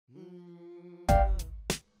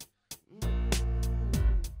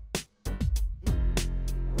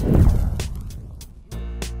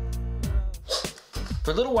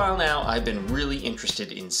For a little while now, I've been really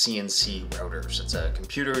interested in CNC routers. It's a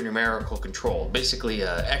computer numerical control, basically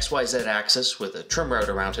a XYZ axis with a trim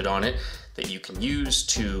router mounted on it that you can use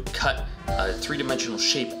to cut a three-dimensional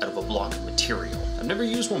shape out of a block of material. I've never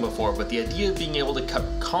used one before, but the idea of being able to cut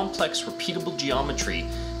complex, repeatable geometry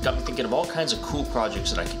got me thinking of all kinds of cool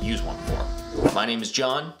projects that I could use one for. My name is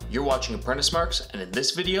John, you're watching Apprentice Marks, and in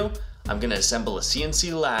this video, I'm going to assemble a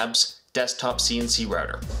CNC Labs desktop CNC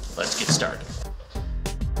router. Let's get started.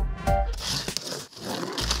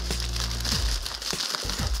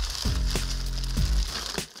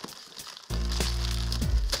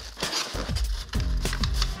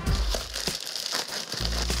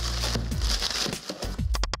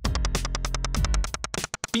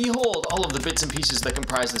 Behold all of the bits and pieces that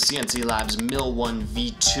comprise the CNC Labs Mill 1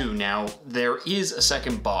 V2. Now, there is a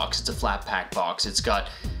second box. It's a flat pack box. It's got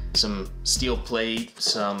some steel plate,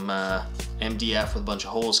 some MDF with a bunch of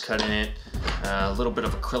holes cut in it, a little bit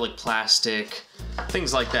of acrylic plastic,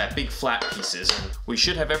 things like that, big flat pieces. And we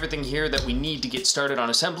should have everything here that we need to get started on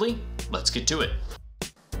assembly. Let's get to it.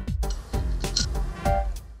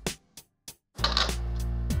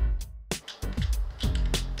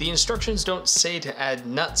 The instructions don't say to add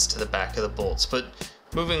nuts to the back of the bolts, but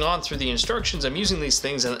moving on through the instructions, I'm using these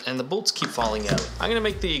things and the bolts keep falling out. I'm gonna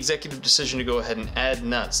make the executive decision to go ahead and add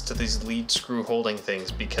nuts to these lead screw holding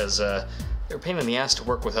things because they're a pain in the ass to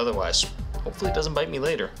work with otherwise. Hopefully it doesn't bite me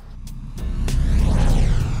later.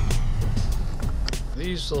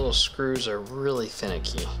 These little screws are really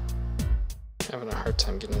finicky. Having a hard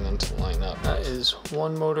time getting them to line up. That is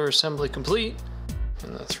one motor assembly complete,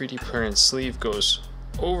 and the 3D printed sleeve goes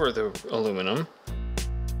over the aluminum.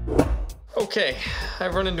 Okay,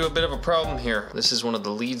 I've run into a bit of a problem here. This is one of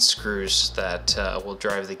the lead screws that will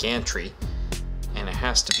drive the gantry, and it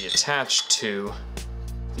has to be attached to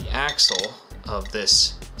the axle of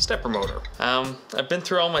this stepper motor. I've been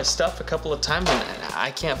through all my stuff a couple of times and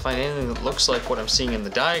I can't find anything that looks like what I'm seeing in the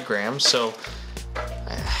diagram, so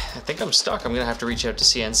I think I'm stuck. I'm gonna have to reach out to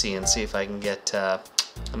CNC and see if I can get the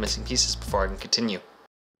missing pieces before I can continue.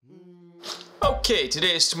 Okay,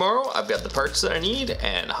 today is tomorrow. I've got the parts that I need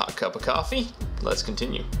and a hot cup of coffee. Let's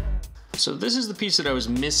continue. So this is the piece that I was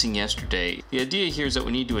missing yesterday. The idea here is that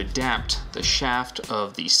we need to adapt the shaft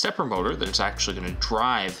of the stepper motor that's actually going to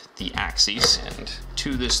drive the axis and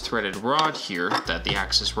to this threaded rod here that the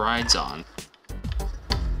axis rides on.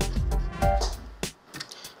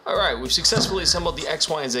 Alright, we've successfully assembled the X,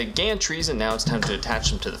 Y, and Z gantries, and now it's time to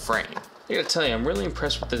attach them to the frame. I gotta tell you, I'm really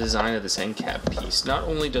impressed with the design of this end cap piece. Not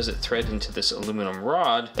only does it thread into this aluminum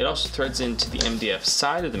rod, it also threads into the MDF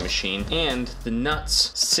side of the machine, and the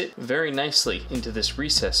nuts sit very nicely into this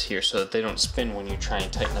recess here so that they don't spin when you try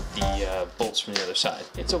and tighten up the bolts from the other side.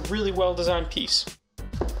 It's a really well designed piece.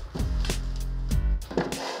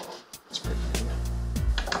 It's pretty good.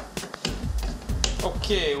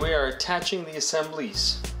 Okay, we are attaching the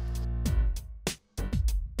assemblies.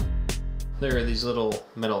 There are these little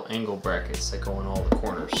metal angle brackets that go in all the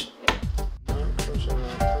corners.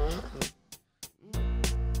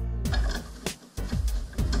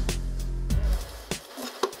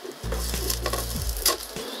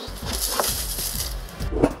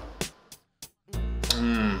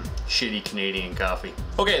 Shitty Canadian coffee.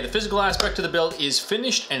 Okay, the physical aspect of the build is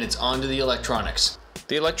finished and it's on to the electronics.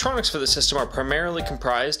 The electronics for the system are primarily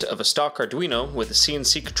comprised of a stock Arduino with a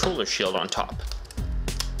CNC controller shield on top.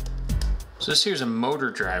 So this here's a motor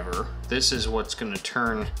driver. This is what's going to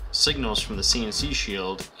turn signals from the CNC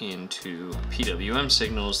shield into PWM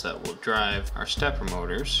signals that will drive our stepper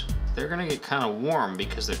motors. They're going to get kind of warm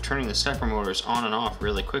because they're turning the stepper motors on and off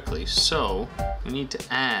really quickly. So we need to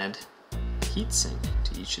add a heatsink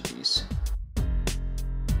to each of these.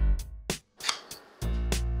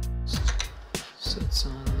 Sits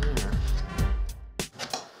on there.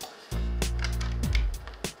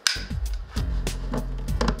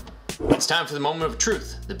 It's time for the moment of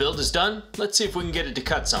truth. The build is done. Let's see if we can get it to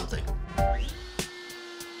cut something.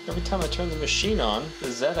 Every time I turn the machine on,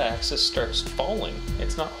 the Z-axis starts falling.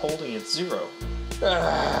 It's not holding at 0. We're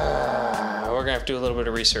gonna have to do a little bit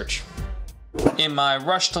of research. In my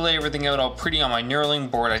rush to lay everything out all pretty on my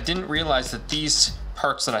knurling board, I didn't realize that these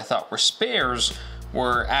parts that I thought were spares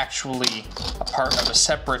were actually a part of a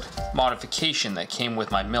separate modification that came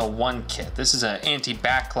with my Mill 1 kit. This is an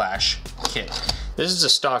anti-backlash kit. This is a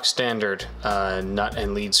stock standard nut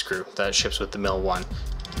and lead screw that ships with the Mill 1.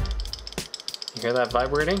 You hear that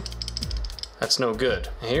vibrating? That's no good.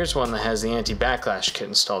 Here's one that has the anti-backlash kit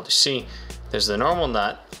installed. You see, there's the normal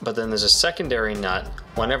nut, but then there's a secondary nut.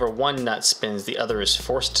 Whenever one nut spins, the other is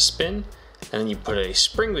forced to spin, and then you put a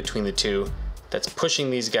spring between the two that's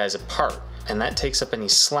pushing these guys apart. and that takes up any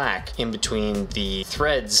slack in between the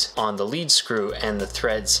threads on the lead screw and the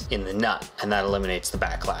threads in the nut, and that eliminates the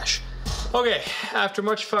backlash. Okay, after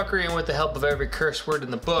much fuckery and with the help of every curse word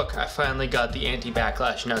in the book, I finally got the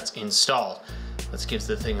anti-backlash nuts installed. Let's give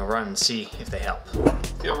the thing a run and see if they help.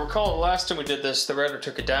 If you'll recall, the last time we did this, the router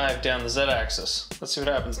took a dive down the Z-axis. Let's see what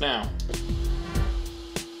happens now.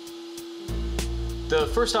 The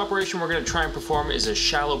first operation we're going to try and perform is a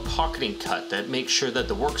shallow pocketing cut that makes sure that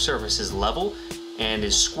the work surface is level and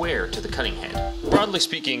is square to the cutting head. Broadly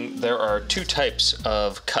speaking, there are two types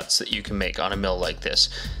of cuts that you can make on a mill like this.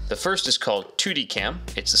 The first is called 2D cam.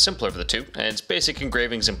 It's the simpler of the two, and it's basic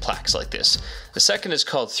engravings and plaques like this. The second is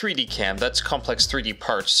called 3D cam. That's complex 3D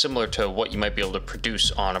parts similar to what you might be able to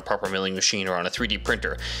produce on a proper milling machine or on a 3D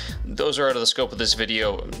printer. Those are out of the scope of this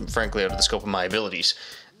video, frankly out of the scope of my abilities.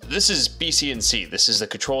 This is CNC. This is the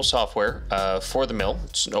control software for the mill.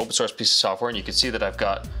 It's an open source piece of software, and you can see that I've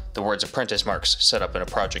got the words apprentice marks set up in a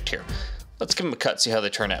project here. Let's give them a cut, see how they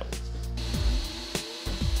turn out.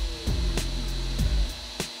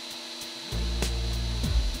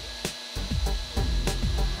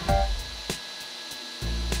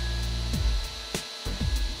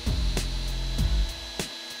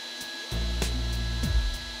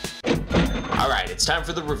 Alright, it's time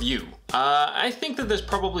for the review. I think that there's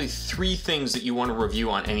probably three things that you want to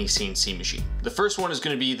review on any CNC machine. The first one is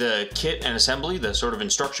going to be the kit and assembly, the sort of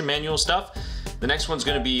instruction manual stuff. The next one's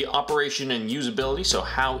going to be operation and usability, so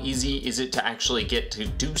how easy is it to actually get to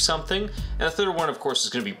do something. And the third one, of course, is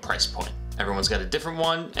going to be price point. Everyone's got a different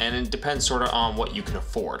one, and it depends sort of on what you can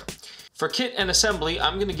afford. For kit and assembly,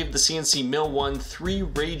 I'm going to give the CNC Mill 1 3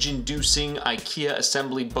 rage-inducing IKEA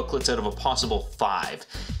assembly booklets out of a possible 5.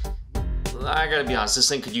 I gotta be honest, this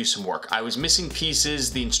thing could use some work. I was missing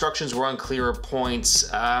pieces, the instructions were unclear at points.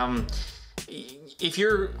 If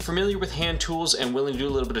you're familiar with hand tools and willing to do a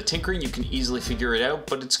little bit of tinkering, you can easily figure it out,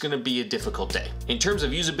 but it's gonna be a difficult day. In terms of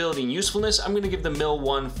usability and usefulness, I'm gonna give the Mill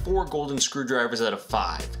 1 4 golden screwdrivers out of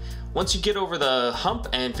 5. Once you get over the hump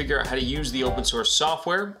and figure out how to use the open source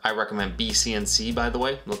software, I recommend CNC, by the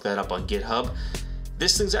way, look that up on GitHub.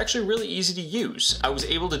 This thing's actually really easy to use. I was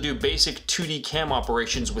able to do basic 2D cam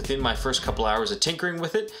operations within my first couple hours of tinkering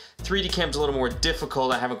with it. 3D cam's a little more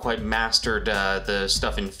difficult. I haven't quite mastered the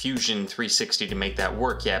stuff in Fusion 360 to make that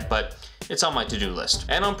work yet, but it's on my to-do list.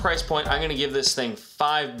 And on price point, I'm gonna give this thing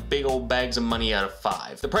 5 big old bags of money out of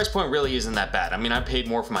 5. The price point really isn't that bad. I mean, I paid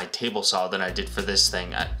more for my table saw than I did for this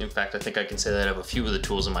thing. In fact, I think I can say that I have a few of the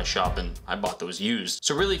tools in my shop and I bought those used.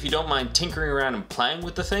 So really, if you don't mind tinkering around and playing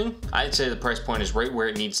with the thing, I'd say the price point is right where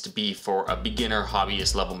it needs to be for a beginner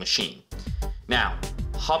hobbyist level machine. Now,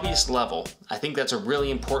 hobbyist level, I think that's a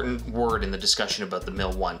really important word in the discussion about the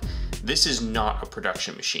Mill 1. This is not a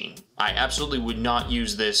production machine. I absolutely would not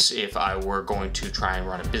use this if I were going to try and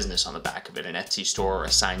run a business on the back of it, an Etsy store or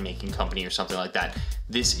a sign making company or something like that.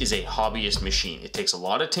 This is a hobbyist machine. It takes a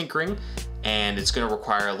lot of tinkering and it's going to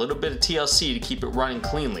require a little bit of TLC to keep it running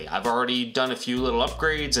cleanly. I've already done a few little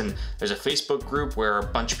upgrades, and there's a Facebook group where a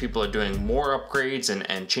bunch of people are doing more upgrades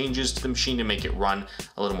and changes to the machine to make it run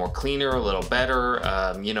a little more cleaner, a little better,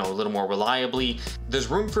 you know, a little more reliably. There's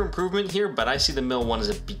room for improvement here, but I see the Mill 1 as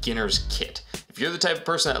a beginner's kit. If you're the type of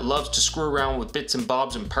person that loves to screw around with bits and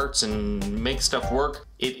bobs and parts and make stuff work,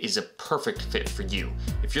 it is a perfect fit for you.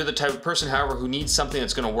 If you're the type of person, however, who needs something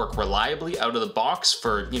that's going to work reliably out of the box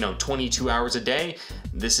for, 22 hours a day,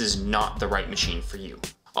 this is not the right machine for you.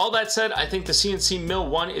 All that said, I think the CNC Mill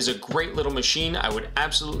 1 is a great little machine. I would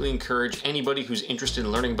absolutely encourage anybody who's interested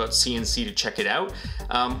in learning about CNC to check it out.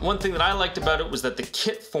 One thing that I liked about it was that the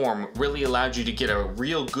kit form really allowed you to get a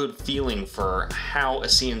real good feeling for how a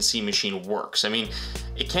CNC machine works. I mean,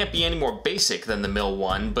 it can't be any more basic than the Mill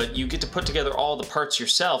 1, but you get to put together all the parts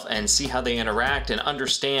yourself and see how they interact and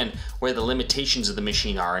understand where the limitations of the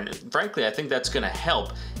machine are. And frankly, I think that's going to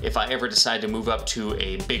help if I ever decide to move up to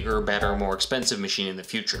a bigger, better, more expensive machine in the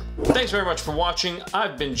future. Thanks very much for watching.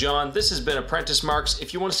 I've been John. This has been Apprentice Marks.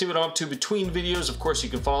 If you want to see what I'm up to between videos, of course,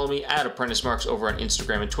 you can follow me at Apprentice Marks over on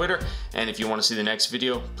Instagram and Twitter. And if you want to see the next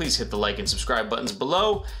video, please hit the like and subscribe buttons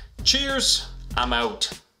below. Cheers! I'm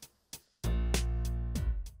out.